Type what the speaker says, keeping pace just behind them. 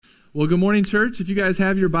Well, good morning, church. If you guys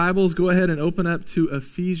have your Bibles, go ahead and open up to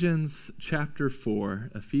Ephesians chapter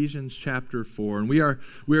 4. Ephesians chapter 4. And we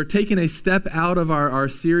are taking a step out of our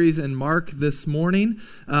series in Mark this morning.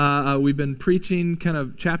 We've been preaching kind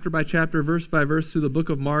of chapter by chapter, verse by verse through the book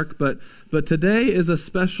of Mark, but today is a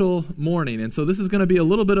special morning. And so this is going to be a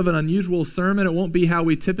little bit of an unusual sermon. It won't be how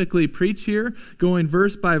we typically preach here, going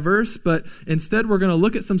verse by verse, but instead we're going to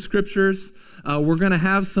look at some scriptures. We're going to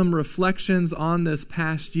have some reflections on this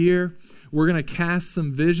past year. We're going to cast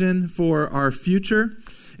some vision for our future.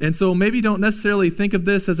 And so maybe don't necessarily think of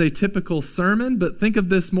this as a typical sermon, but think of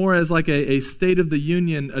this more as like a State of the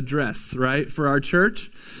Union address, right, for our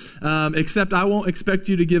church. Except I won't expect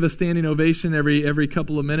you to give a standing ovation every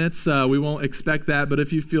couple of minutes. We won't expect that, but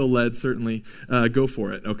if you feel led, certainly go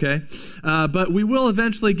for it, okay? But we will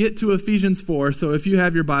eventually get to Ephesians 4, so if you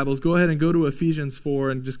have your Bibles, go ahead and go to Ephesians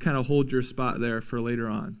 4 and just kind of hold your spot there for later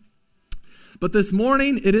on. But this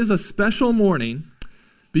morning, it is a special morning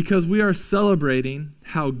because we are celebrating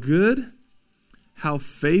how good, how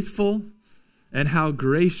faithful, and how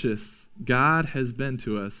gracious God has been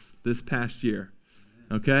to us this past year.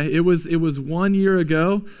 Okay? It was 1 year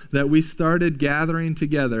ago that we started gathering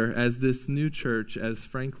together as this new church, as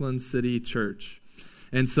Franklin City Church.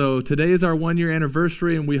 And so today is our 1 year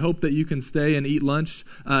anniversary, and we hope that you can stay and eat lunch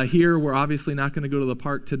here. We're obviously not going to go to the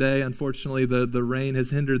park today. Unfortunately, the rain has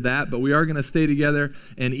hindered that, but we are going to stay together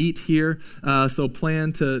and eat here. So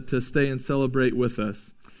plan to stay and celebrate with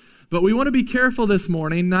us. But we want to be careful this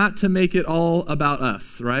morning not to make it all about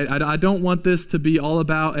us, right? I don't want this to be all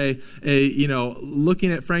about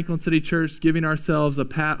looking at Franklin City Church, giving ourselves a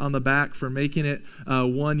pat on the back for making it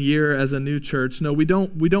 1 year as a new church. No, we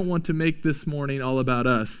don't want to make this morning all about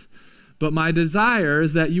us. But my desire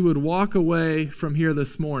is that you would walk away from here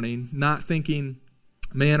this morning not thinking,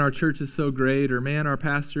 man, our church is so great, or man, our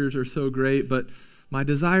pastors are so great. But my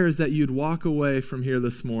desire is that you'd walk away from here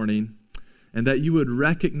this morning and that you would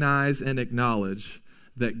recognize and acknowledge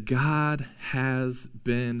that God has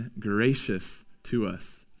been gracious to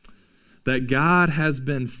us, that God has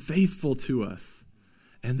been faithful to us,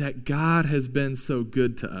 and that God has been so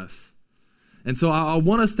good to us. And so I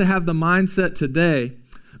want us to have the mindset today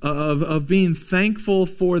of being thankful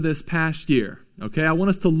for this past year. Okay, I want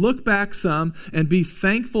us to look back some and be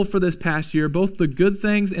thankful for this past year, both the good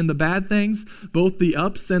things and the bad things, both the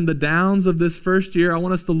ups and the downs of this first year. I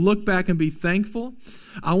want us to look back and be thankful.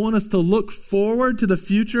 I want us to look forward to the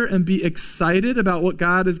future and be excited about what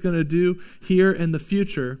God is going to do here in the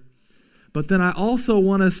future. But then I also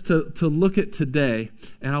want us to look at today,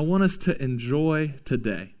 and I want us to enjoy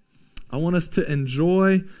today. I want us to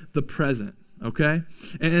enjoy the present. Okay?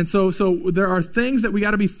 And so there are things that we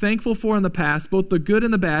got to be thankful for in the past, both the good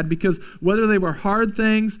and the bad, because whether they were hard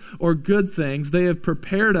things or good things, they have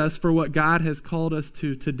prepared us for what God has called us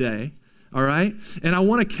to today. All right? And I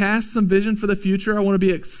want to cast some vision for the future. I want to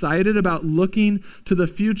be excited about looking to the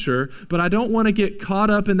future, but I don't want to get caught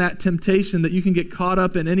up in that temptation that you can get caught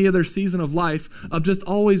up in any other season of life of just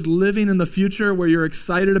always living in the future where you're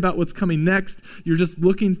excited about what's coming next. You're just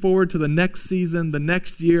looking forward to the next season, the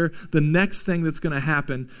next year, the next thing that's going to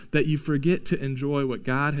happen, that you forget to enjoy what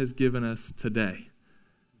God has given us today.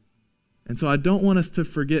 And so I don't want us to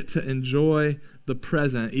forget to enjoy the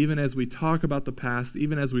present, even as we talk about the past,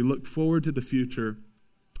 even as we look forward to the future.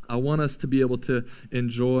 I want us to be able to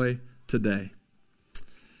enjoy today.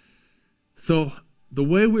 So the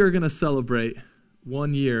way we are going to celebrate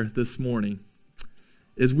 1 year this morning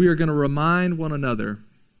is we are going to remind one another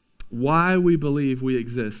why we believe we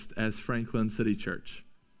exist as Franklin City Church.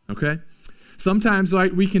 Okay? Sometimes,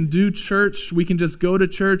 like, we can do church, we can just go to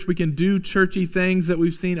church, we can do churchy things that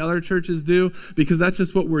we've seen other churches do because that's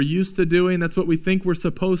just what we're used to doing, that's what we think we're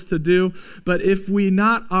supposed to do. But if we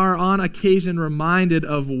not are on occasion reminded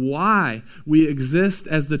of why we exist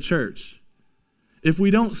as the church, if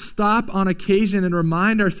we don't stop on occasion and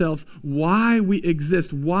remind ourselves why we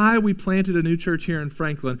exist, why we planted a new church here in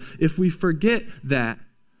Franklin, if we forget that,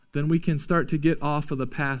 then we can start to get off of the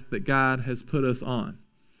path that God has put us on.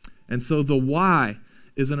 And so the why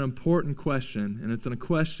is an important question, and it's a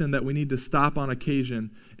question that we need to stop on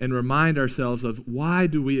occasion and remind ourselves of why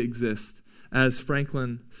do we exist as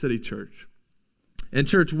Franklin City Church. And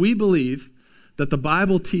church, we believe that the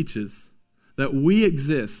Bible teaches that we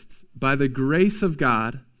exist by the grace of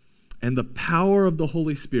God and the power of the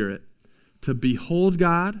Holy Spirit to behold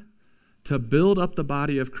God, to build up the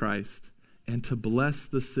body of Christ, and to bless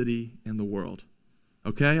the city and the world.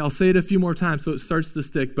 Okay, I'll say it a few more times so it starts to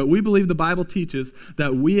stick, but we believe the Bible teaches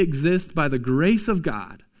that we exist by the grace of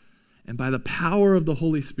God and by the power of the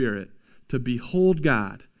Holy Spirit to behold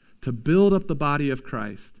God, to build up the body of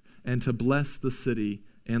Christ, and to bless the city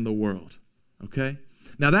and the world. Okay?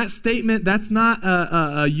 Now that statement, that's not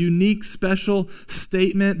a unique, special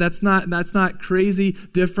statement. That's not crazy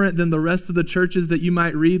different than the rest of the churches that you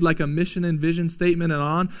might read, like a mission and vision statement and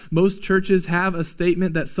on. Most churches have a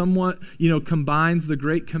statement that somewhat, combines the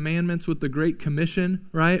Great Commandments with the Great Commission,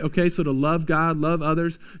 right? Okay, so to love God, love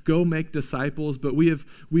others, go make disciples. But we have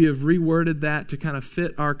reworded that to kind of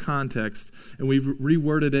fit our context, and we've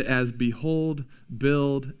reworded it as behold,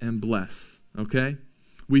 build, and bless. Okay?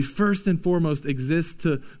 We first and foremost exist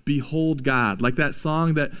to behold God, like that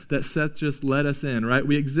song that Seth just led us in, right?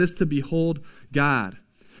 We exist to behold God.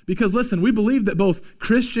 Because listen, we believe that both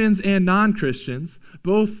Christians and non-Christians,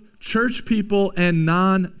 both church people and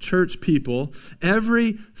non-church people,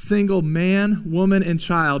 every single man, woman, and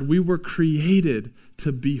child, we were created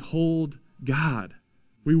to behold God.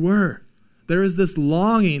 We were. There is this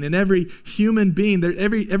longing in every human being.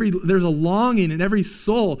 There's a longing in every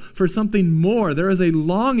soul for something more. There is a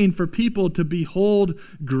longing for people to behold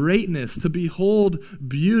greatness, to behold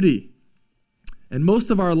beauty. And most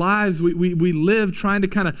of our lives, we live trying to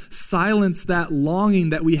kind of silence that longing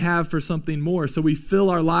that we have for something more. So we fill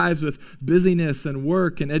our lives with busyness and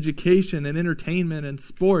work and education and entertainment and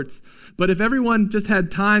sports. But if everyone just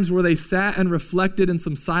had times where they sat and reflected in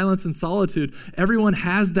some silence and solitude, everyone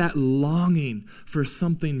has that longing for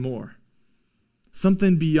something more,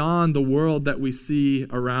 something beyond the world that we see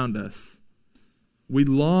around us. We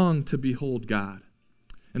long to behold God.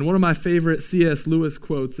 And one of my favorite C.S. Lewis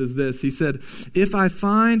quotes is this. He said, "If I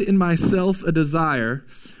find in myself a desire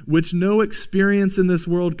which no experience in this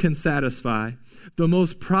world can satisfy, the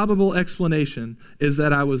most probable explanation is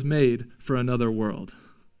that I was made for another world."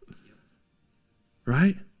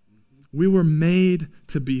 Right? We were made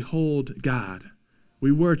to behold God.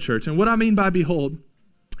 We were, church. And what I mean by behold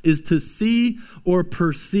is to see or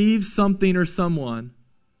perceive something or someone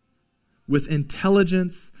with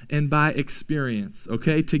intelligence and by experience,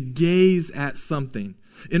 okay? To gaze at something.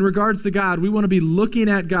 In regards to God, we want to be looking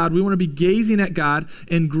at God. We want to be gazing at God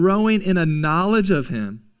and growing in a knowledge of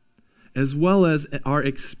Him as well as our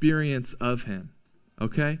experience of Him,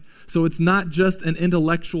 okay? So it's not just an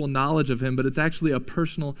intellectual knowledge of Him, but it's actually a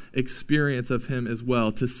personal experience of Him as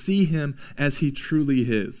well, to see Him as He truly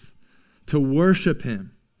is, to worship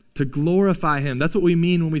Him, to glorify Him. That's what we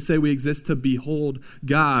mean when we say we exist to behold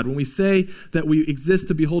God. When we say that we exist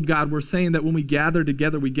to behold God, we're saying that when we gather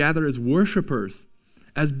together, we gather as worshipers,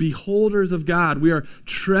 as beholders of God. We are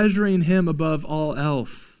treasuring Him above all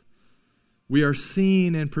else. We are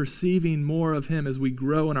seeing and perceiving more of Him as we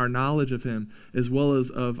grow in our knowledge of Him, as well as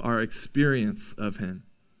of our experience of Him.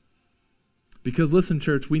 Because listen,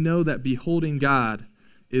 church, we know that beholding God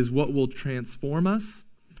is what will transform us,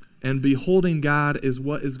 and beholding God is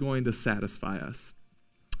what is going to satisfy us.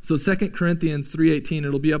 So 2 Corinthians 3:18,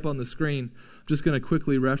 it'll be up on the screen. I'm just going to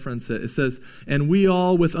quickly reference it. It says, "And we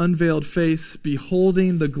all with unveiled face,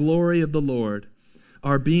 beholding the glory of the Lord,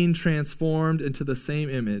 are being transformed into the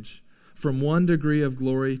same image, from one degree of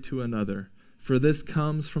glory to another. For this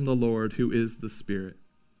comes from the Lord who is the Spirit."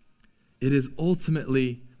 It is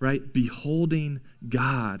ultimately, right, beholding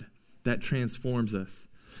God that transforms us.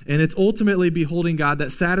 And it's ultimately beholding God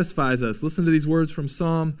that satisfies us. Listen to these words from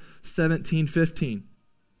Psalm 17:15.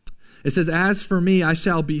 It says, "As for me, I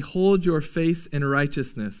shall behold your face in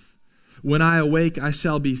righteousness. When I awake, I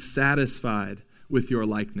shall be satisfied with your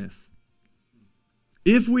likeness."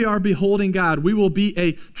 If we are beholding God, we will be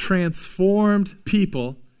a transformed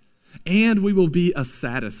people, and we will be a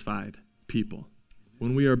satisfied people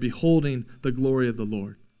when we are beholding the glory of the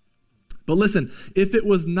Lord. But listen, if it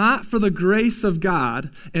was not for the grace of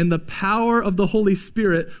God and the power of the Holy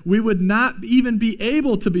Spirit, we would not even be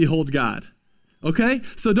able to behold God. Okay?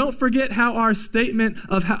 So don't forget how our statement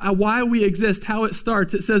of why we exist, how it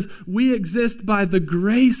starts. It says, we exist by the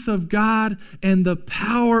grace of God and the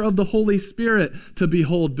power of the Holy Spirit to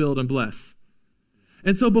behold, build, and bless.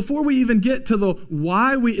 And so before we even get to the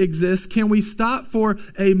why we exist, can we stop for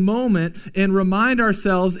a moment and remind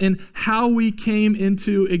ourselves in how we came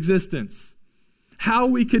into existence? How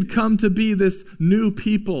we could come to be this new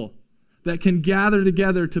people that can gather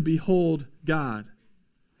together to behold God.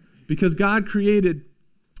 Because God created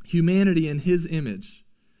humanity in His image.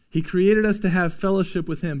 He created us to have fellowship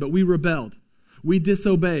with Him, but we rebelled. We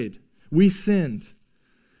disobeyed. We sinned.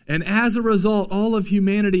 And as a result, all of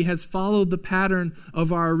humanity has followed the pattern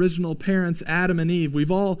of our original parents, Adam and Eve.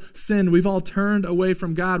 We've all sinned. We've all turned away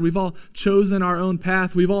from God. We've all chosen our own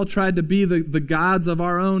path. We've all tried to be the gods of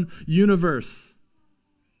our own universe.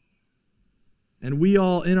 And we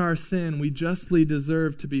all, in our sin, we justly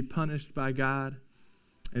deserve to be punished by God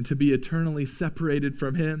and to be eternally separated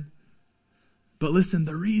from Him. But listen,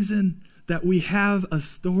 the reason that we have a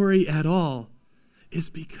story at all is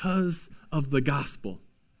because of the gospel.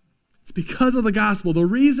 It's because of the gospel. The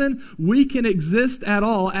reason we can exist at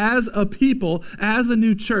all as a people, as a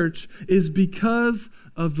new church, is because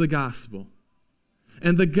of the gospel.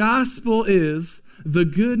 And the gospel is the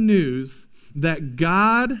good news that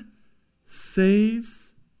God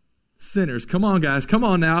saves sinners. Come on, guys. Come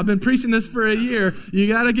on now. I've been preaching this for a year. You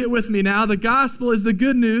got to get with me now. The gospel is the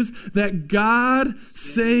good news that God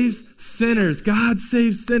saves sinners. God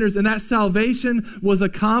saves sinners. And that salvation was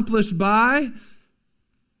accomplished by...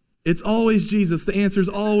 It's always Jesus. The answer is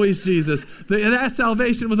always Jesus. That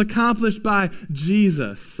salvation was accomplished by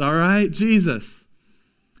Jesus, all right? Jesus.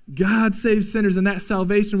 God saves sinners, and that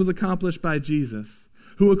salvation was accomplished by Jesus,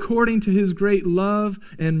 who according to his great love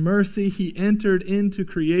and mercy, he entered into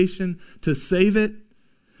creation to save it.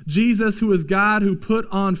 Jesus, who is God, who put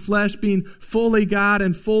on flesh, being fully God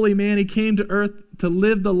and fully man, he came to earth to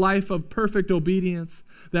live the life of perfect obedience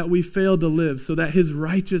that we failed to live, so that his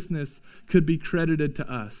righteousness could be credited to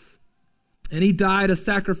us. And he died a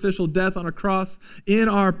sacrificial death on a cross in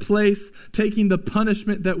our place, taking the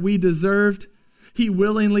punishment that we deserved. He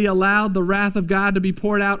willingly allowed the wrath of God to be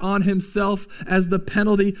poured out on himself as the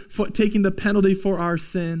penalty, taking the penalty for our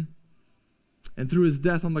sin. And through his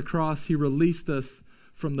death on the cross, he released us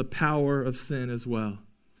from the power of sin as well.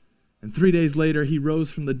 And 3 days later, he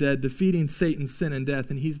rose from the dead, defeating Satan, sin, and death.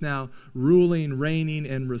 And he's now ruling, reigning,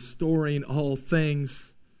 and restoring all things.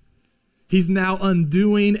 He's now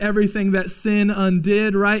undoing everything that sin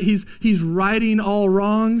undid, right? He's righting all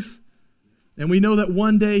wrongs. And we know that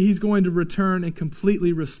one day he's going to return and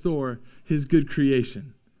completely restore his good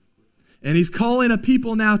creation. And he's calling a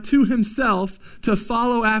people now to himself to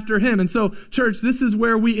follow after him. And so, church, this is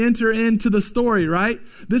where we enter into the story, right?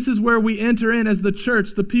 This is where we enter in as the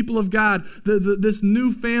church, the people of God, this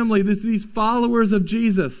new family, these followers of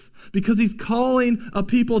Jesus. Because he's calling a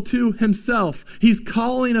people to himself. He's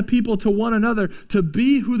calling a people to one another to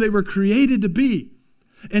be who they were created to be.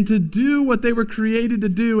 And to do what they were created to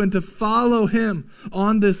do, and to follow him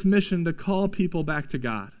on this mission to call people back to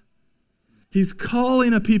God. He's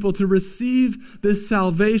calling a people to receive this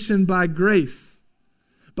salvation by grace.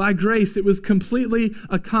 By grace, it was completely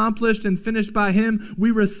accomplished and finished by him.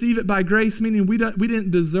 We receive it by grace, meaning we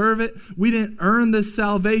didn't deserve it. We didn't earn this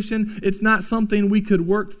salvation. It's not something we could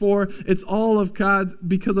work for. It's all of God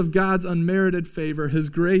because of God's unmerited favor, his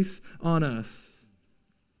grace on us.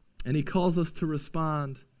 And he calls us to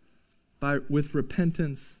respond with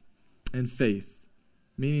repentance and faith,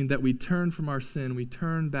 meaning that we turn from our sin, we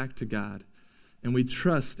turn back to God, and we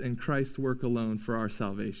trust in Christ's work alone for our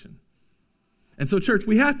salvation. And so, church,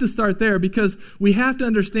 we have to start there because we have to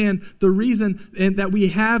understand the reason that we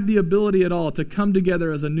have the ability at all to come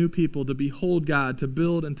together as a new people, to behold God, to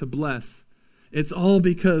build and to bless. It's all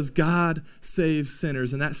because God saves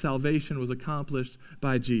sinners, and that salvation was accomplished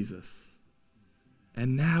by Jesus.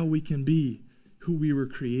 And now we can be who we were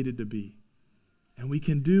created to be. And we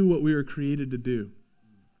can do what we were created to do.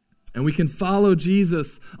 And we can follow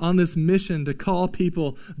Jesus on this mission to call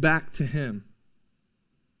people back to him.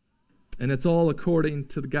 And it's all according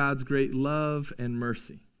to God's great love and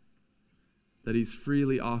mercy that he's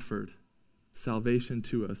freely offered salvation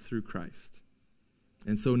to us through Christ.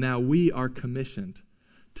 And so now we are commissioned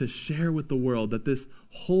to share with the world that this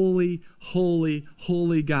holy, holy,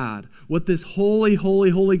 holy God, what this holy, holy,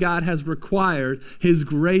 holy God has required, his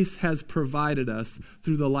grace has provided us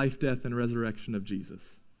through the life, death, and resurrection of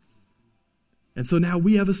Jesus. And so now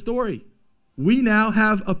we have a story. We now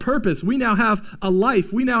have a purpose. We now have a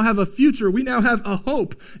life. We now have a future. We now have a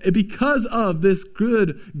hope because of this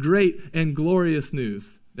good, great, and glorious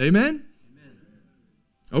news. Amen?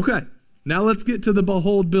 Okay. Now let's get to the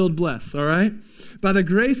behold, build, bless, all right? By the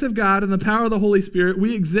grace of God and the power of the Holy Spirit,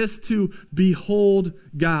 we exist to behold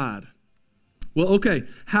God. Well, okay,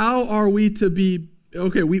 how are we to be,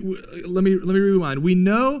 okay, let me rewind. We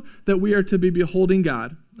know that we are to be beholding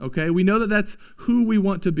God, okay? We know that that's who we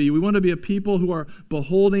want to be. We want to be a people who are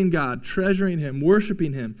beholding God, treasuring him,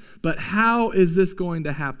 worshiping him. But how is this going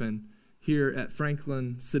to happen here at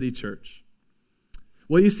Franklin City Church?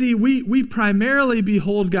 Well, you see, we primarily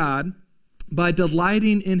behold God by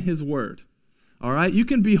delighting in his word. All right? You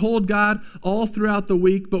can behold God all throughout the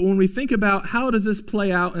week, but when we think about how does this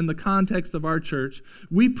play out in the context of our church,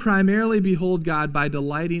 we primarily behold God by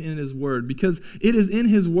delighting in his word, because it is in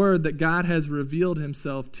his word that God has revealed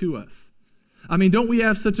himself to us. I mean, don't we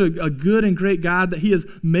have such a good and great God that he has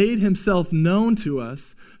made himself known to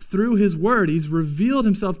us through his word? He's revealed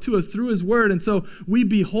himself to us through his word. And so we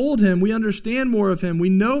behold him, we understand more of him, we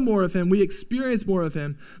know more of him, we experience more of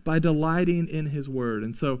him by delighting in his word.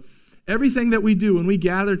 And so Everything that we do when we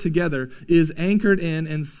gather together is anchored in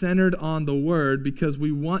and centered on the Word because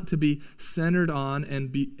we want to be centered on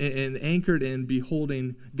and anchored in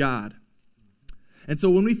beholding God. And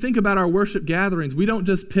so when we think about our worship gatherings, we don't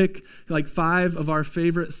just pick like 5 of our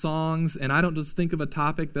favorite songs, and I don't just think of a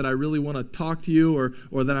topic that I really want to talk to you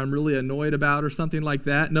or that I'm really annoyed about or something like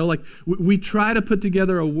that. No, like we try to put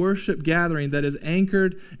together a worship gathering that is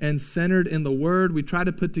anchored and centered in the Word. We try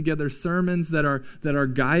to put together sermons that are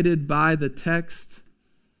guided by the text.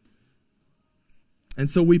 And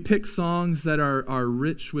so we pick songs that are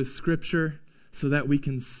rich with Scripture so that we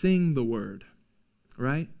can sing the Word,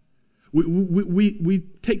 right? We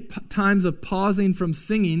take times of pausing from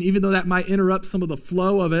singing, even though that might interrupt some of the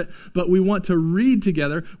flow of it, but we want to read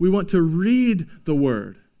together. We want to read the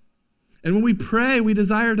Word. And when we pray, we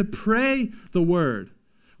desire to pray the Word.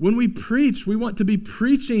 When we preach, we want to be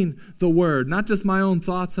preaching the Word, not just my own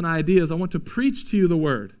thoughts and ideas. I want to preach to you the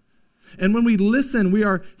Word. And when we listen, we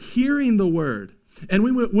are hearing the Word. And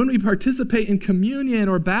when we participate in communion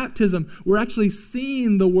or baptism, we're actually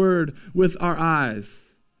seeing the Word with our eyes.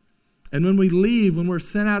 And when we leave, when we're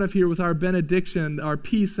sent out of here with our benediction, our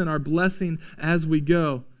peace and our blessing as we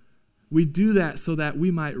go, we do that so that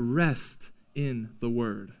we might rest in the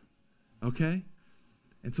Word. Okay?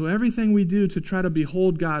 And so everything we do to try to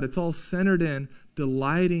behold God, it's all centered in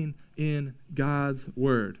delighting in God's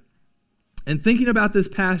Word. And thinking about this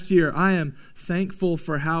past year, I am thankful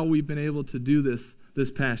for how we've been able to do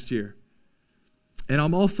this past year. And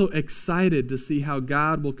I'm also excited to see how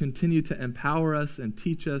God will continue to empower us and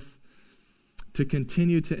teach us to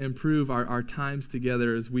continue to improve our times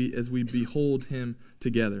together as we behold Him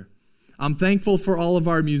together. I'm thankful for all of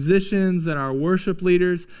our musicians and our worship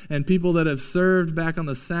leaders and people that have served back on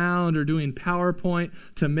the sound or doing PowerPoint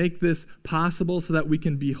to make this possible so that we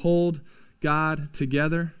can behold God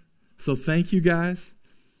together. So thank you guys.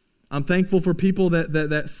 I'm thankful for people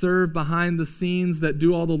that serve behind the scenes, that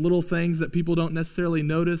do all the little things that people don't necessarily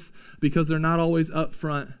notice because they're not always up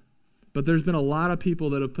front. But there's been a lot of people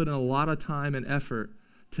that have put in a lot of time and effort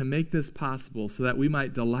to make this possible so that we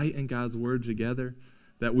might delight in God's Word together,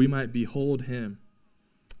 that we might behold Him.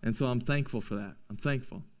 And so I'm thankful for that. I'm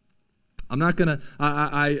thankful. I'm not going to,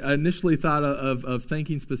 I initially thought of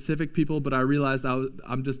thanking specific people, but I realized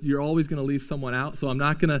you're always going to leave someone out, so I'm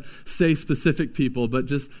not going to say specific people, but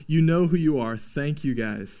just, you know who you are. Thank you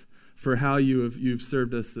guys for how you've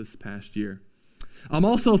served us this past year. I'm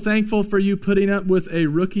also thankful for you putting up with a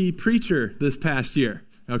rookie preacher this past year,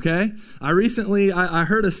 okay? I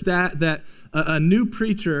heard a stat that a new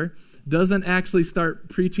preacher doesn't actually start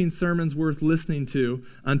preaching sermons worth listening to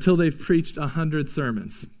until they've preached 100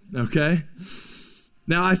 sermons, okay?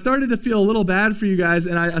 Now, I started to feel a little bad for you guys,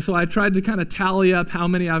 and so I tried to kind of tally up how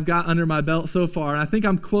many I've got under my belt so far, and I think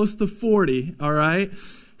I'm close to 40, all right?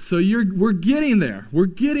 So we're getting there. We're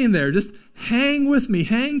getting there. Just hang with me.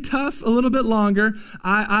 Hang tough a little bit longer.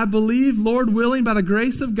 I believe, Lord willing, by the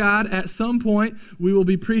grace of God, at some point, we will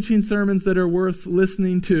be preaching sermons that are worth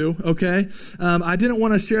listening to, okay? I didn't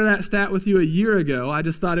want to share that stat with you a year ago. I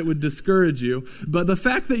just thought it would discourage you. But the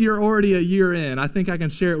fact that you're already a year in, I think I can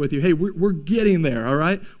share it with you. Hey, we're getting there, all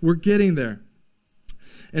right? We're getting there.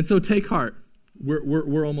 And so take heart.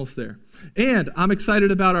 We're almost there. And I'm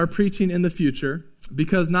excited about our preaching in the future,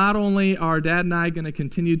 because not only are Dad and I going to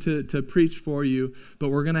continue to preach for you, but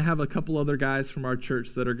we're going to have a couple other guys from our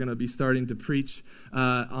church that are going to be starting to preach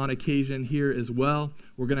on occasion here as well.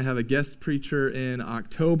 We're going to have a guest preacher in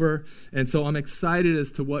October. And so I'm excited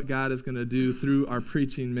as to what God is going to do through our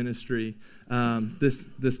preaching ministry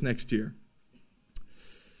this next year.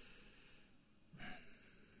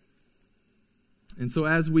 And so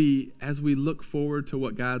as we look forward to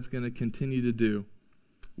what God's going to continue to do,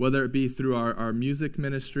 whether it be through our music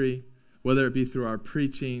ministry, whether it be through our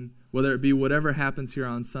preaching, whether it be whatever happens here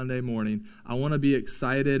on Sunday morning, I want to be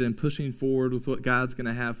excited and pushing forward with what God's going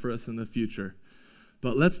to have for us in the future.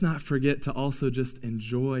 But let's not forget to also just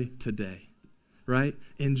enjoy today, right?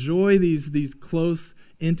 Enjoy these close,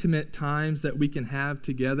 intimate times that we can have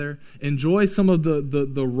together. Enjoy some of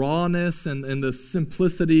the rawness and the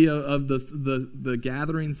simplicity of the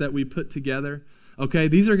gatherings that we put together. Okay,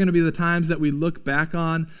 these are going to be the times that we look back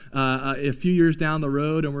on a few years down the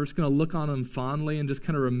road, and we're just going to look on them fondly and just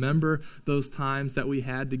kind of remember those times that we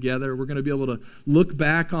had together. We're going to be able to look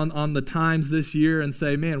back on the times this year and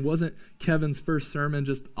say, man, wasn't Kevin's first sermon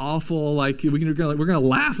just awful? Like we're going to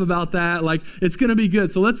laugh about that. Like it's going to be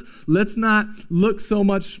good. So let's not look so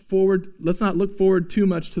much forward. Let's not look forward too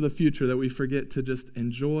much to the future that we forget to just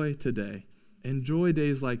enjoy today. Enjoy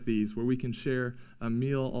days like these where we can share a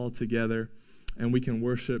meal all together and we can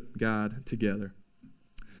worship God together.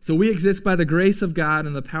 So we exist by the grace of God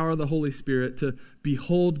and the power of the Holy Spirit to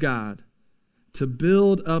behold God, to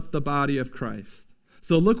build up the body of Christ.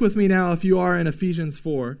 So look with me now, if you are, in Ephesians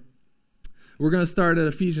 4. We're going to start at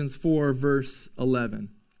Ephesians 4, verse 11.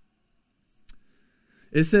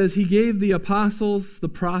 It says, He gave the apostles, the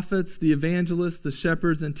prophets, the evangelists, the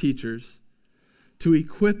shepherds, and teachers to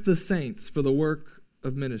equip the saints for the work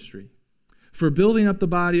of ministry, for building up the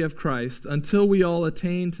body of Christ, until we all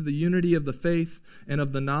attain to the unity of the faith and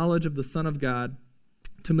of the knowledge of the Son of God,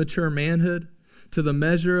 to mature manhood, to the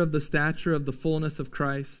measure of the stature of the fullness of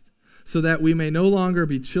Christ, so that we may no longer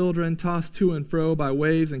be children, tossed to and fro by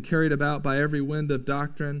waves and carried about by every wind of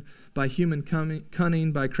doctrine, by human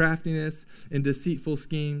cunning, by craftiness and deceitful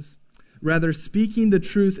schemes. Rather, speaking the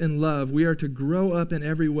truth in love, we are to grow up in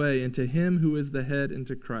every way into Him who is the head,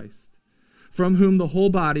 into Christ, from whom the whole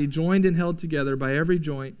body, joined and held together by every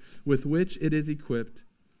joint with which it is equipped,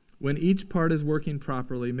 when each part is working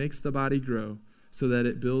properly, makes the body grow so that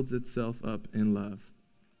it builds itself up in love.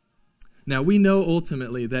 Now, we know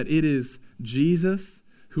ultimately that it is Jesus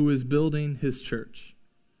who is building His church,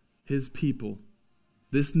 His people,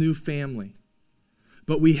 this new family.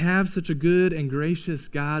 But we have such a good and gracious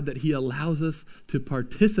God that He allows us to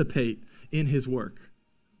participate in His work.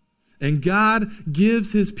 And God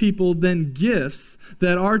gives His people then gifts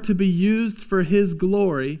that are to be used for His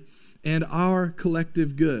glory and our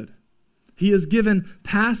collective good. He has given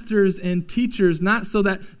pastors and teachers not so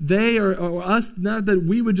that they or us, not that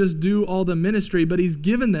we would just do all the ministry, but He's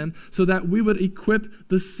given them so that we would equip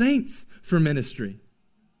the saints for ministry,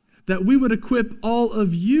 that we would equip all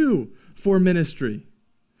of you for ministry,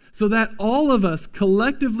 so that all of us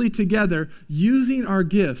collectively together, using our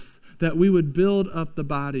gifts, that we would build up the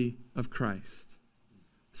body of Christ,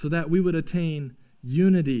 so that we would attain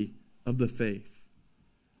unity of the faith,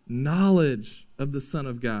 knowledge of the Son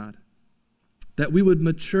of God, that we would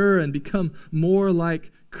mature and become more like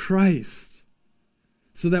Christ,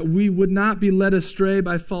 so that we would not be led astray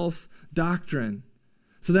by false doctrine,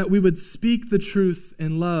 so that we would speak the truth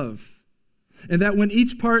in love, and that when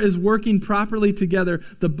each part is working properly together,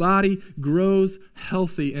 the body grows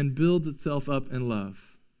healthy and builds itself up in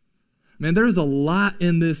love. Man, there's a lot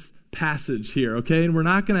in this passage here, okay? And we're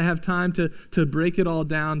not going to have time to break it all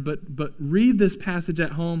down, but read this passage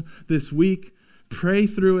at home this week, pray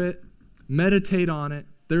through it, meditate on it.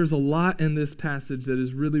 There's a lot in this passage that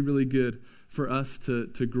is really, really good for us to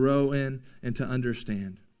grow in and to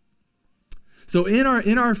understand. So in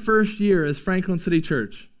our first year as Franklin City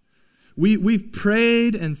Church, we've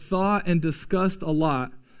prayed and thought and discussed a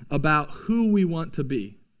lot about who we want to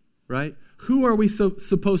be, right? Who are we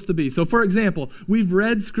supposed to be? So for example, we've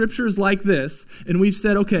read scriptures like this, and we've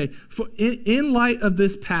said, okay, in light of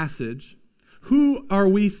this passage, who are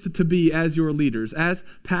we to be as your leaders, as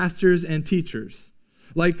pastors and teachers?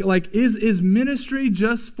 Like is ministry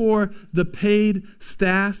just for the paid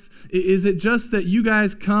staff? Is it just that you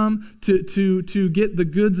guys come to get the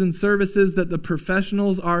goods and services that the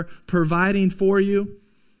professionals are providing for you?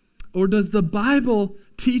 Or does the Bible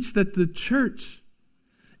teach that the church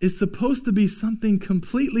is supposed to be something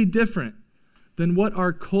completely different than what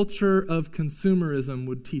our culture of consumerism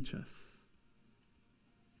would teach us?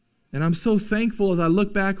 And I'm so thankful as I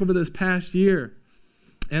look back over this past year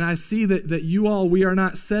and I see that you all, we are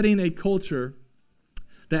not setting a culture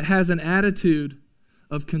that has an attitude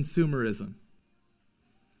of consumerism.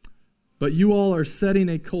 But you all are setting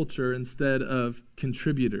a culture instead of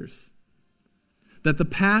contributors. That the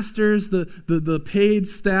pastors, the paid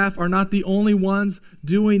staff are not the only ones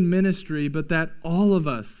doing ministry, but that all of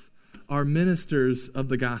us are ministers of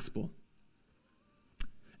the gospel.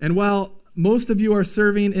 And while most of you are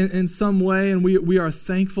serving in some way, and we are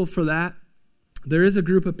thankful for that, there is a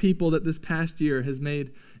group of people that this past year has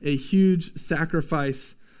made a huge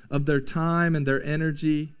sacrifice of their time and their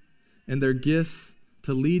energy and their gifts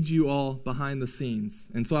to lead you all behind the scenes.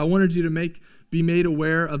 And so I wanted you to be made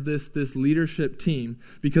aware of this leadership team,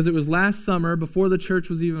 because it was last summer, before the church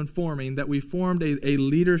was even forming, that we formed a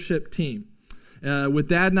leadership team. With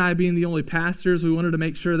Dad and I being the only pastors, we wanted to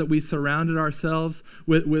make sure that we surrounded ourselves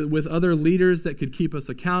with other leaders that could keep us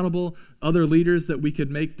accountable, other leaders that we could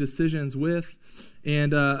make decisions with,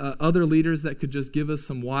 and other leaders that could just give us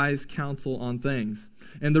some wise counsel on things.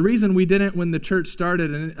 And the reason we didn't, when the church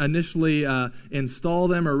started, initially install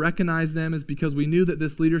them or recognize them is because we knew that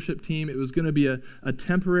this leadership team, it was going to be a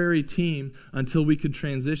temporary team until we could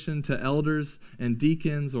transition to elders and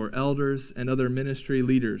deacons or elders and other ministry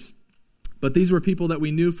leaders. But these were people that we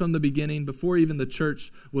knew from the beginning, before even the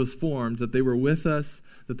church was formed, that they were with us,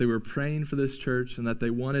 that they were praying for this church, and that they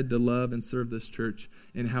wanted to love and serve this church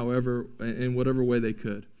in whatever way they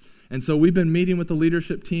could. And so we've been meeting with the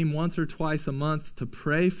leadership team once or twice a month to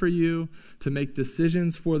pray for you, to make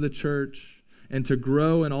decisions for the church, and to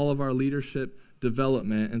grow in all of our leadership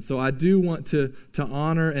development. And so I do want to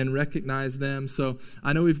honor and recognize them. So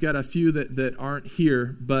I know we've got a few that aren't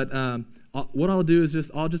here, but what I'll do is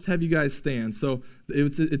I'll just have you guys stand. So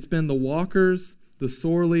it's been the Walkers, the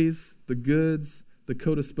Sorleys, the Goods, the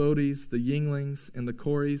Codaspodis, the Yinglings, and the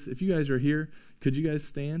Coreys. If you guys are here, could you guys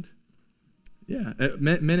stand? Yeah,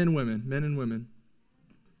 men and women.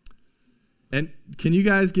 And can you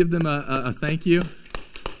guys give them a thank you?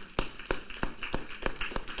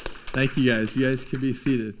 Thank you guys. You guys can be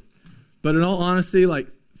seated. But in all honesty,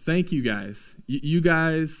 thank you guys. You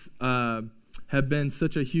guys have been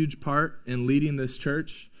such a huge part in leading this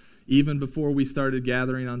church, even before we started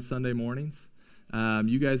gathering on Sunday mornings.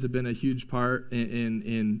 You guys have been a huge part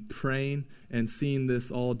in praying and seeing this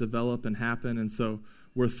all develop and happen, and so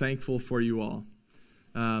we're thankful for you all.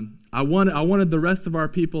 I wanted the rest of our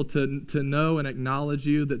people to know and acknowledge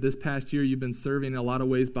you that this past year you've been serving in a lot of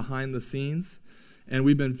ways behind the scenes, and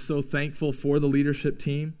we've been so thankful for the leadership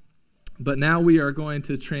team. But now we are going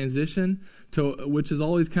to transition to, which has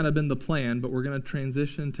always kind of been the plan, but we're going to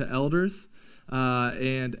transition to elders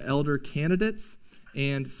and elder candidates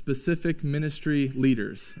and specific ministry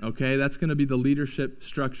leaders, okay? That's going to be the leadership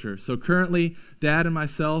structure. So currently, Dad and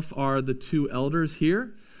myself are the two elders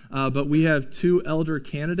here, but we have two elder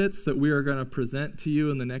candidates that we are going to present to you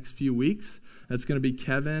in the next few weeks. That's going to be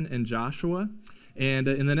Kevin and Joshua. And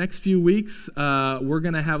in the next few weeks, we're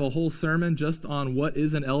going to have a whole sermon just on what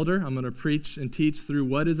is an elder. I'm going to preach and teach through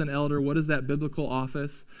what is an elder, what is that biblical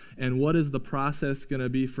office, and what is the process going to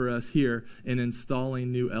be for us here in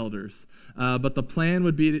installing new elders. But the plan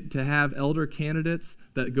would be to have elder candidates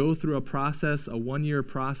that go through a process, a one-year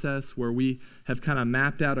process, where we have kind of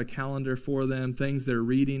mapped out a calendar for them, things they're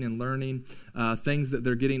reading and learning, things that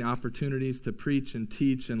they're getting opportunities to preach and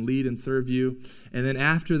teach and lead and serve you. And then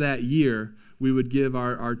after that year, we would give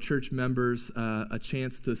our church members a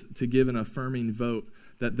chance to give an affirming vote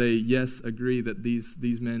that they, yes, agree that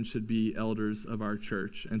these men should be elders of our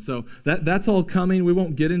church. And so that's all coming. We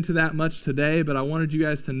won't get into that much today, but I wanted you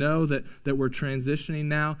guys to know that we're transitioning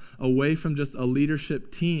now away from just a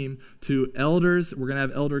leadership team to elders. We're going to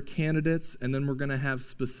have elder candidates, and then we're going to have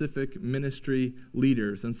specific ministry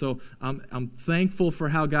leaders. And so I'm thankful for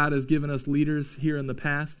how God has given us leaders here in the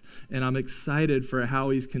past, and I'm excited for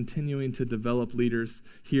how he's continuing to develop leaders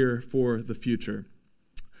here for the future.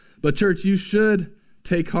 But church, you should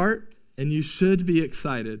take heart, and you should be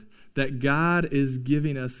excited that God is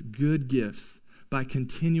giving us good gifts by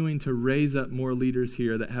continuing to raise up more leaders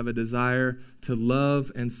here that have a desire to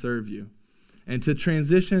love and serve you. And to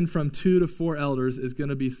transition from 2 to 4 elders is going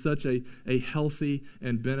to be such a healthy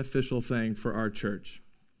and beneficial thing for our church.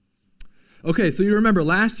 Okay, so you remember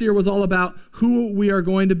last year was all about who we are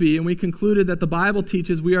going to be, and we concluded that the Bible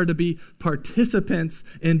teaches we are to be participants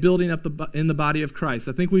in building up in the body of Christ.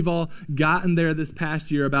 I think we've all gotten there this past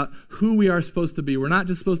year about who we are supposed to be. We're not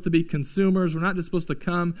just supposed to be consumers. We're not just supposed to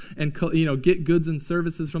come and get goods and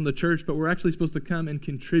services from the church, but we're actually supposed to come and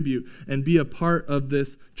contribute and be a part of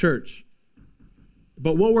this church.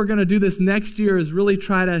 But what we're going to do this next year is really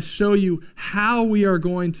try to show you how we are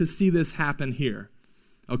going to see this happen here.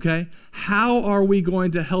 Okay? How are we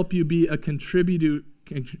going to help you be a contributor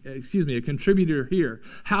here?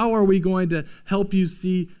 How are we going to help you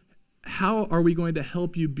be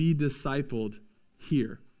discipled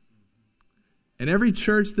here? In every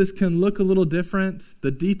church, this can look a little different.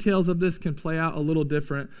 The details of this can play out a little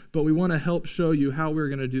different, but we want to help show you how we're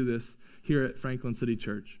going to do this here at Franklin City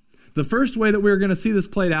Church. The first way that we're going to see this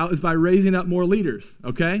played out is by raising up more leaders,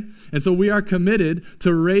 okay? And so we are committed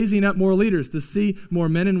to raising up more leaders, to see more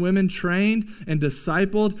men and women trained and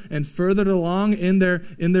discipled and furthered along in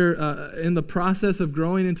the process of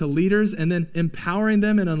growing into leaders, and then empowering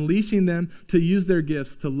them and unleashing them to use their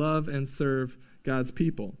gifts to love and serve God's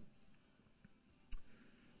people.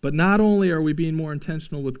 But not only are we being more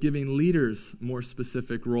intentional with giving leaders more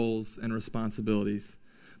specific roles and responsibilities,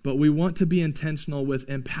 but we want to be intentional with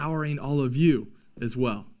empowering all of you as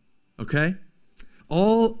well, okay?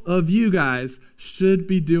 All of you guys should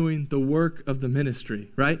be doing the work of the ministry,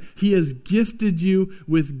 right? He has gifted you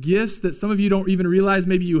with gifts that some of you don't even realize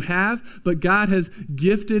maybe you have, but God has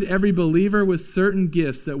gifted every believer with certain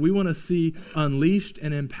gifts that we want to see unleashed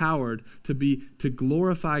and empowered to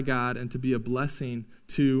glorify God and to be a blessing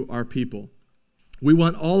to our people. We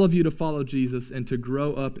want all of you to follow Jesus and to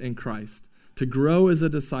grow up in Christ, to grow as a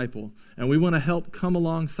disciple, and we want to help come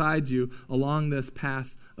alongside you along this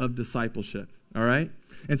path of discipleship. all right?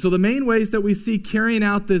 And so the main ways that we see carrying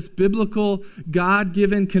out this biblical,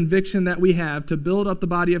 God-given conviction that we have to build up the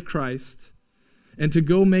body of Christ and to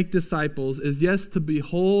go make disciples is, yes, to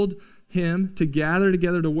behold him, to gather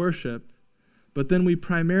together to worship, but then we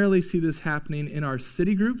primarily see this happening in our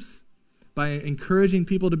city groups by encouraging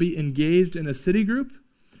people to be engaged in a city group,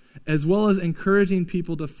 as well as encouraging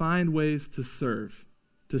people to find ways to serve.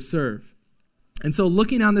 And so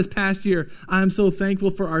looking on this past year, I'm so thankful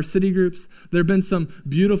for our city groups. There have been some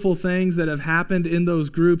beautiful things that have happened in those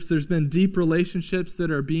groups. There's been deep relationships that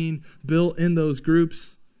are being built in those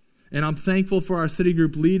groups. And I'm thankful for our city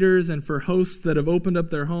group leaders and for hosts that have opened up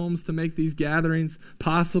their homes to make these gatherings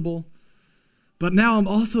possible. But now I'm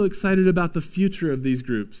also excited about the future of these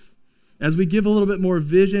groups. As we give a little bit more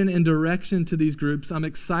vision and direction to these groups, I'm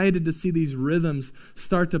excited to see these rhythms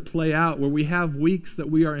start to play out, where we have weeks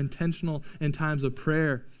that we are intentional in times of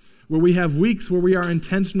prayer, where we have weeks where we are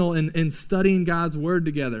intentional in studying God's word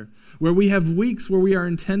together, where we have weeks where we are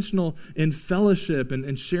intentional in fellowship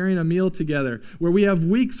and sharing a meal together, where we have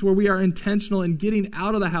weeks where we are intentional in getting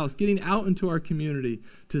out of the house, getting out into our community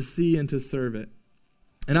to see and to serve it.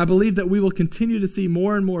 And I believe that we will continue to see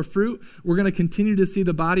more and more fruit. We're going to continue to see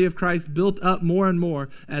the body of Christ built up more and more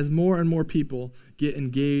as more and more people get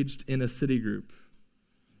engaged in a city group.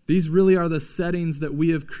 These really are the settings that we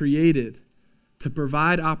have created to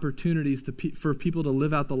provide opportunities for people to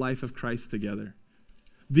live out the life of Christ together.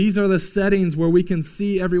 These are the settings where we can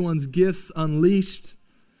see everyone's gifts unleashed.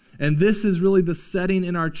 And this is really the setting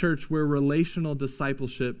in our church where relational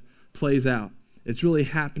discipleship plays out. It's really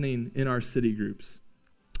happening in our city groups.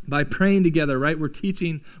 By praying together, right? We're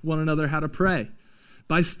teaching one another how to pray.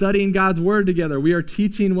 By studying God's word together, we are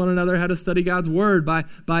teaching one another how to study God's word.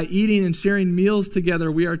 By eating and sharing meals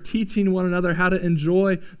together, we are teaching one another how to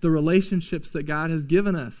enjoy the relationships that God has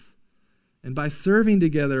given us. And by serving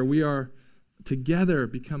together, we are together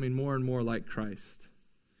becoming more and more like Christ.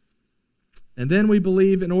 And then we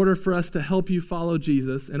believe in order for us to help you follow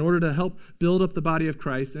Jesus, in order to help build up the body of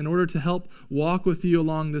Christ, in order to help walk with you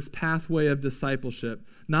along this pathway of discipleship,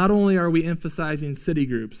 not only are we emphasizing city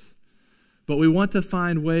groups, but we want to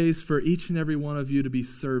find ways for each and every one of you to be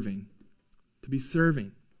serving.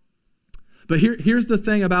 But here's the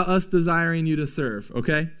thing about us desiring you to serve,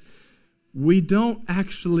 okay? We don't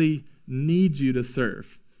actually need you to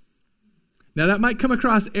serve. Now, that might come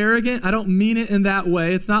across arrogant. I don't mean it in that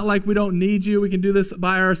way. It's not like we don't need you. We can do this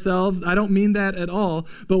by ourselves. I don't mean that at all.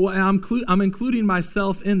 But I'm including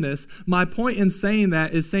myself in this. My point in saying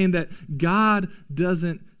that is saying that God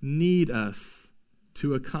doesn't need us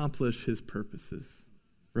to accomplish his purposes,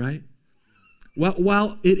 right?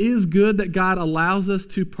 While it is good that God allows us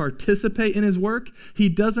to participate in his work, he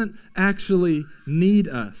doesn't actually need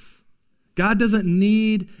us. God doesn't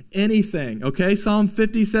need anything, okay? Psalm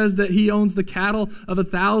 50 says that he owns the cattle of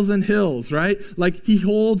 1,000 hills, right? Like he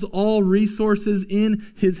holds all resources in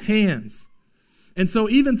his hands. And so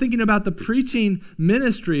even thinking about the preaching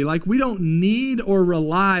ministry, like we don't need or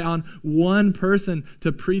rely on one person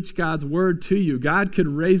to preach God's word to you. God could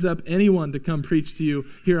raise up anyone to come preach to you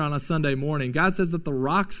here on a Sunday morning. God says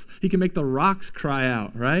that he can make the rocks cry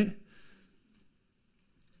out, right?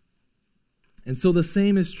 And so the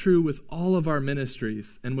same is true with all of our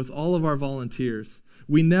ministries and with all of our volunteers.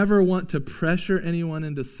 We never want to pressure anyone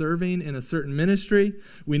into serving in a certain ministry.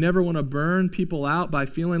 We never want to burn people out by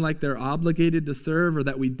feeling like they're obligated to serve or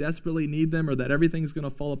that we desperately need them or that everything's going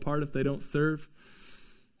to fall apart if they don't serve.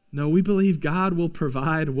 No, we believe God will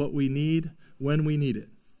provide what we need when we need it.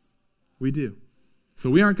 We do.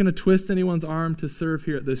 So we aren't going to twist anyone's arm to serve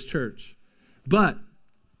here at this church. But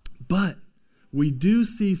we do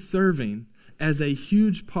see serving as a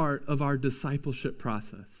huge part of our discipleship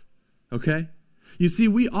process, okay? You see,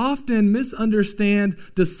 we often misunderstand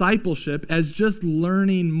discipleship as just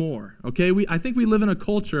learning more, okay? I think we live in a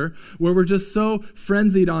culture where we're just so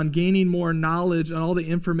frenzied on gaining more knowledge and all the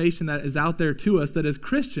information that is out there to us that as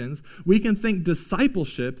Christians, we can think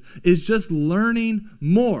discipleship is just learning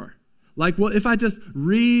more. Like, well, if I just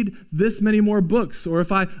read this many more books, or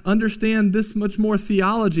if I understand this much more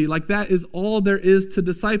theology, like that is all there is to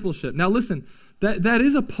discipleship. Now listen, that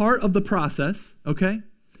is a part of the process, okay?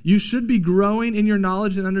 You should be growing in your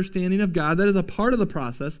knowledge and understanding of God. That is a part of the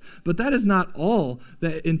process, but that is not all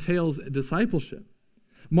that entails discipleship.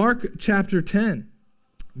 Mark chapter 10,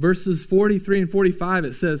 verses 43 and 45,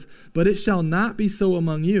 it says, "But it shall not be so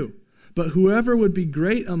among you, but whoever would be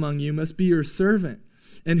great among you must be your servant.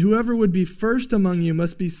 And whoever would be first among you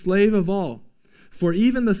must be slave of all. For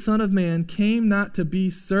even the Son of Man came not to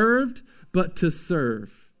be served, but to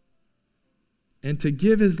serve, and to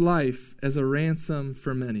give his life as a ransom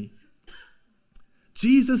for many."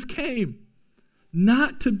 Jesus came.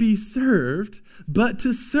 not to be served, but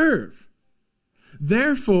to serve.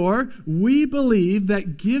 Therefore, we believe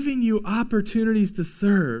that giving you opportunities to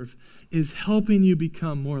serve is helping you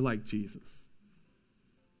become more like Jesus.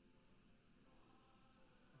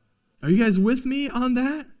 Are you guys with me on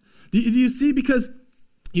that? Do you see? Because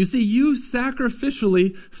you see, you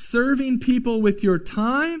sacrificially serving people with your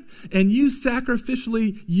time, and you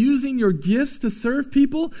sacrificially using your gifts to serve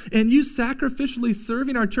people, and you sacrificially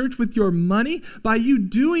serving our church with your money, by you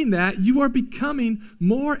doing that, you are becoming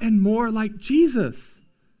more and more like Jesus.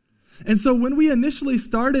 And so when we initially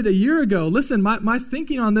started a year ago, listen, my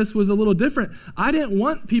thinking on this was a little different. I didn't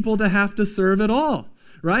want people to have to serve at all.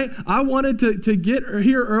 Right? I wanted to get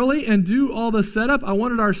here early and do all the setup. I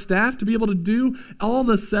wanted our staff to be able to do all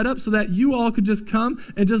the setup so that you all could just come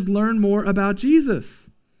and just learn more about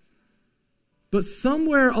Jesus. But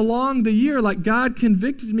somewhere along the year, like, God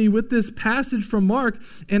convicted me with this passage from Mark,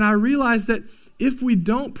 and I realized that if we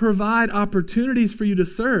don't provide opportunities for you to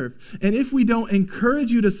serve, and if we don't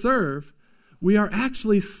encourage you to serve, we are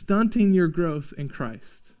actually stunting your growth in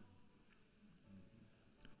Christ.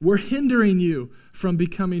 We're hindering you from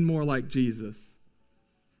becoming more like Jesus.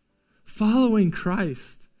 Following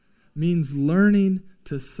Christ means learning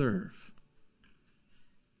to serve.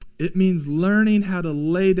 It means learning how to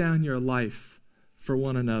lay down your life for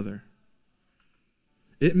one another.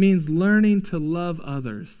 It means learning to love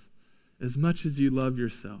others as much as you love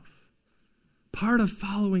yourself. Part of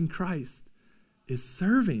following Christ is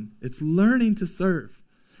serving. It's learning to serve.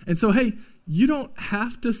 And so, hey, you don't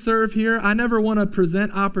have to serve here. I never want to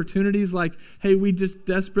present opportunities like, hey, we just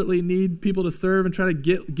desperately need people to serve and try to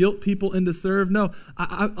guilt people into serve. No,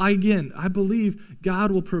 I believe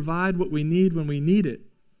God will provide what we need when we need it.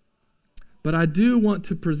 But I do want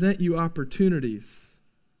to present you opportunities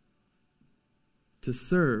to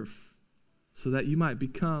serve so that you might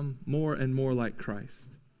become more and more like Christ.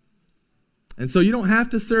 And so you don't have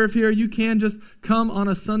to serve here. You can just come on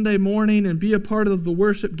a Sunday morning and be a part of the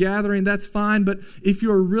worship gathering. That's fine. But if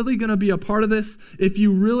you're really going to be a part of this, if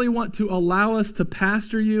you really want to allow us to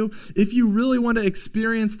pastor you, if you really want to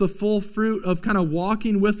experience the full fruit of kind of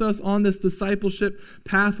walking with us on this discipleship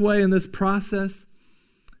pathway and this process,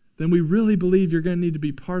 then we really believe you're going to need to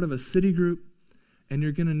be part of a city group, and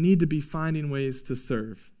you're going to need to be finding ways to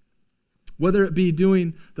serve. Whether it be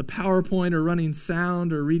doing the PowerPoint or running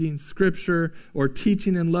sound or reading scripture or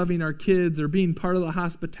teaching and loving our kids or being part of the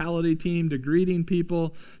hospitality team, to greeting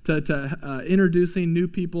people, to introducing new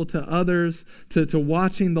people to others, to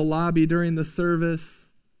watching the lobby during the service,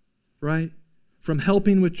 right? From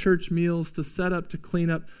helping with church meals to set up to clean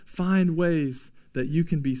up, find ways that you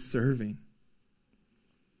can be serving.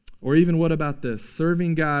 Or even, what about this?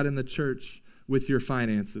 Serving God in the church with your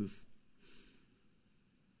finances.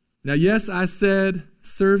 Now, yes, I said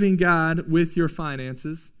serving God with your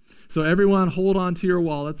finances. So everyone hold on to your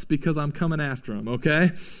wallets because I'm coming after them,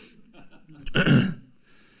 okay?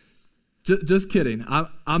 Just kidding.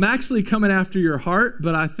 I'm actually coming after your heart,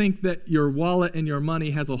 but I think that your wallet and your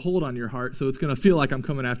money has a hold on your heart, so it's going to feel like I'm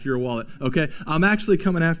coming after your wallet, okay? I'm actually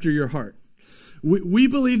coming after your heart. We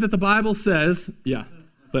believe that the Bible says, yeah,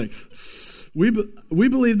 thanks. We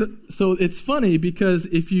believe that, so it's funny because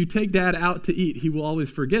if you take Dad out to eat, he will always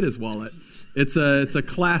forget his wallet. It's a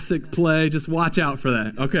classic play. Just watch out for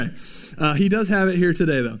that. Okay. He does have it here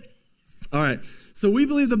today, though. All right. So we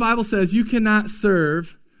believe the Bible says you cannot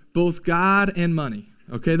serve both God and money.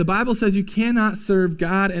 Okay. The Bible says you cannot serve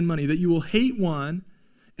God and money, that you will hate one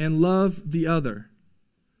and love the other.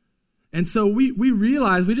 And so we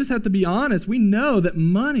realize, we just have to be honest. We know that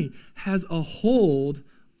money has a hold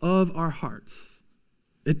of our hearts.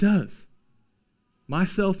 It does.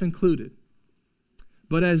 Myself included.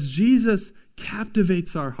 But as Jesus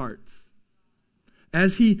captivates our hearts,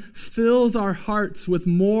 as he fills our hearts with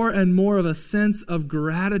more and more of a sense of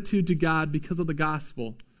gratitude to God because of the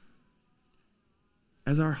gospel,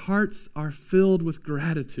 as our hearts are filled with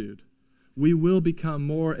gratitude, we will become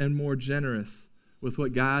more and more generous with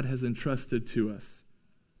what God has entrusted to us.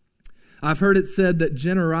 I've heard it said that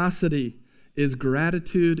generosity is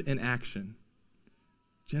gratitude in action.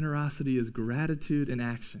 Generosity is gratitude in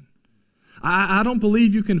action. I don't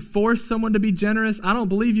believe you can force someone to be generous. I don't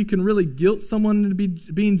believe you can really guilt someone into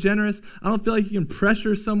being generous. I don't feel like you can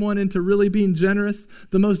pressure someone into really being generous.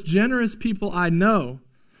 The most generous people I know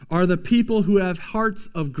are the people who have hearts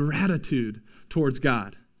of gratitude towards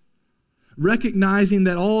God, recognizing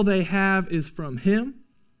that all they have is from him,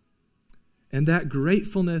 and that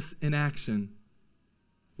gratefulness in action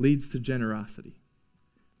leads to generosity.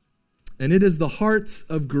 And it is the hearts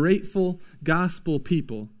of grateful gospel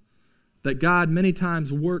people that God many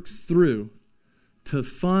times works through to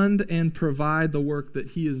fund and provide the work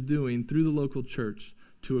that he is doing through the local church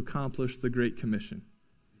to accomplish the Great Commission.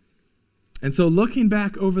 And so looking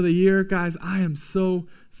back over the year, guys, I am so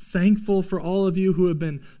thankful for all of you who have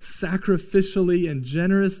been sacrificially and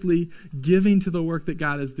generously giving to the work that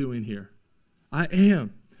God is doing here. I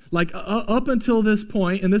am. Like up until this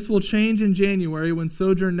point, and this will change in January when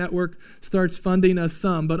Sojourn Network starts funding us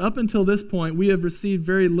some, but up until this point, we have received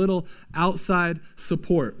very little outside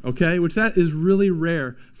support, okay? Which that is really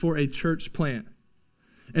rare for a church plant.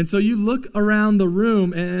 And so you look around the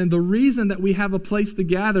room, and the reason that we have a place to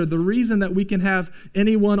gather, the reason that we can have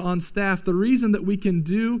anyone on staff, the reason that we can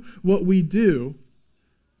do what we do,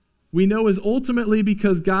 we know is ultimately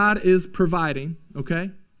because God is providing,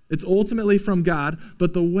 okay? It's ultimately from God,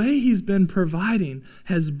 but the way he's been providing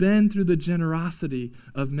has been through the generosity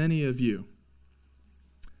of many of you.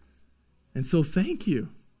 And so thank you.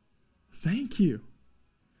 Thank you.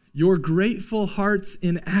 Your grateful hearts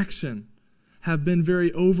in action have been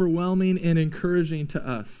very overwhelming and encouraging to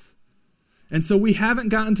us. And so we haven't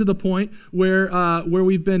gotten to the point where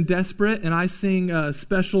we've been desperate and I sing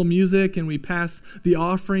special music and we pass the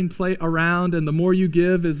offering plate around and the more you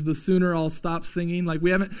give is the sooner I'll stop singing. Like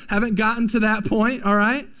we haven't gotten to that point, all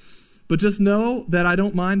right? But just know that I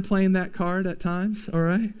don't mind playing that card at times, all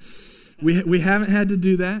right? We haven't had to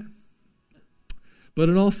do that. But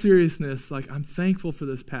in all seriousness, like I'm thankful for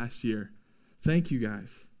this past year. Thank you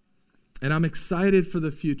guys. And I'm excited for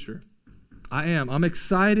the future. I am. I'm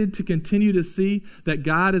excited to continue to see that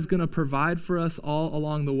God is going to provide for us all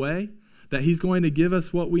along the way, that he's going to give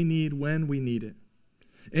us what we need when we need it.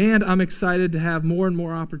 And I'm excited to have more and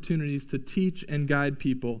more opportunities to teach and guide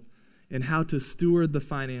people in how to steward the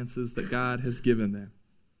finances that God has given them.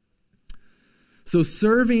 So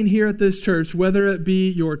serving here at this church, whether it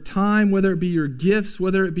be your time, whether it be your gifts,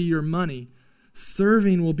 whether it be your money,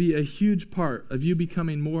 serving will be a huge part of you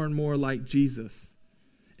becoming more and more like Jesus.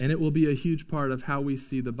 And it will be a huge part of how we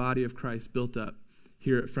see the body of Christ built up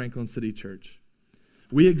here at Franklin City Church.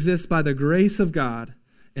 We exist by the grace of God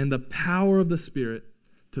and the power of the Spirit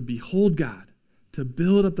to behold God, to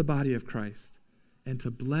build up the body of Christ, and to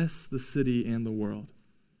bless the city and the world.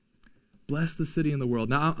 Bless the city and the world.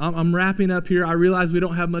 Now, I'm wrapping up here. I realize we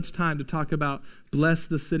don't have much time to talk about bless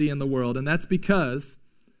the city and the world, and that's because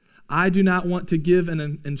I do not want to give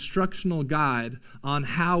an instructional guide on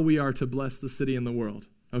how we are to bless the city and the world,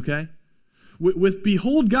 okay? With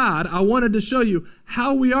Behold God, I wanted to show you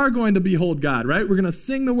how we are going to behold God, right? We're going to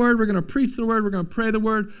sing the word, we're going to preach the word, we're going to pray the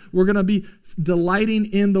word, we're going to be delighting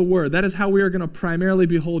in the word. That is how we are going to primarily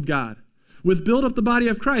behold God. With Build Up the Body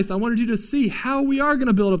of Christ, I wanted you to see how we are going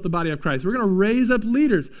to build up the body of Christ. We're going to raise up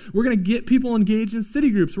leaders. We're going to get people engaged in city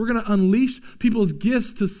groups. We're going to unleash people's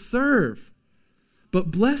gifts to serve. But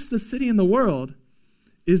bless the city and the world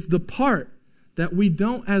is the part that we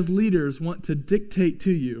don't as leaders want to dictate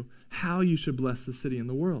to you how you should bless the city and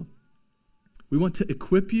the world. We want to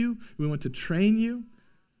equip you. We want to train you.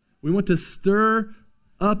 We want to stir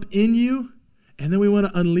up in you. And then we want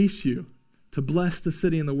to unleash you to bless the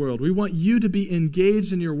city and the world. We want you to be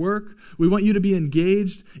engaged in your work. We want you to be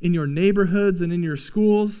engaged in your neighborhoods and in your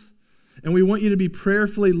schools. And we want you to be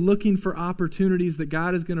prayerfully looking for opportunities that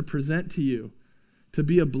God is going to present to you to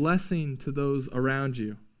be a blessing to those around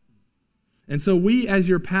you. And so we, as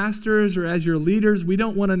your pastors or as your leaders, we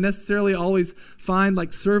don't want to necessarily always find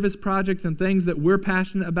like service projects and things that we're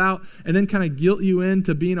passionate about and then kind of guilt you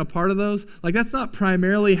into being a part of those. Like that's not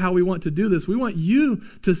primarily how we want to do this. We want you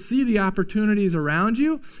to see the opportunities around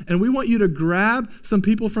you, and we want you to grab some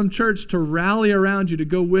people from church to rally around you, to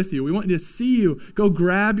go with you. We want you to see you go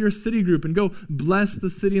grab your city group and go bless the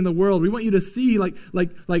city and the world. We want you to see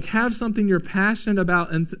like have something you're passionate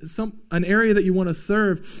about and an area that you want to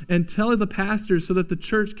serve, and tell the pastors so that the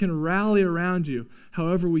church can rally around you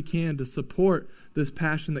however we can to support this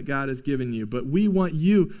passion that God has given you. But we want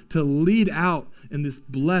you to lead out in this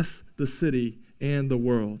bless the city and the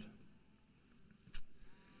world.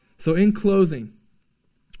 So in closing,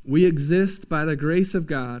 we exist by the grace of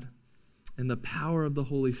God and the power of the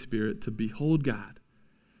Holy Spirit to behold God,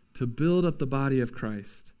 to build up the body of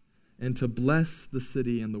Christ, and to bless the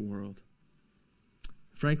city and the world.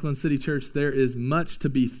 Franklin City Church, there is much to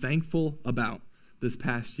be thankful about this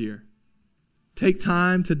past year. Take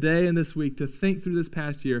time today and this week to think through this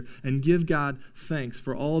past year and give God thanks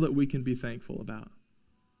for all that we can be thankful about.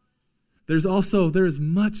 There is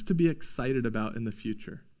much to be excited about in the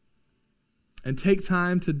future. And take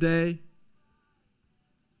time today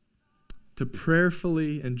to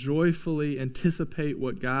prayerfully and joyfully anticipate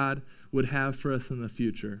what God would have for us in the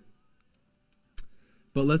future.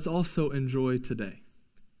 But let's also enjoy today.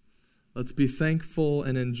 Let's be thankful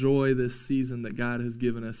and enjoy this season that God has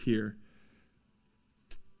given us here.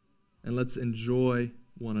 And let's enjoy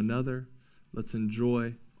one another. Let's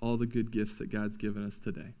enjoy all the good gifts that God's given us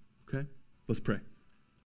today. Okay? Let's pray.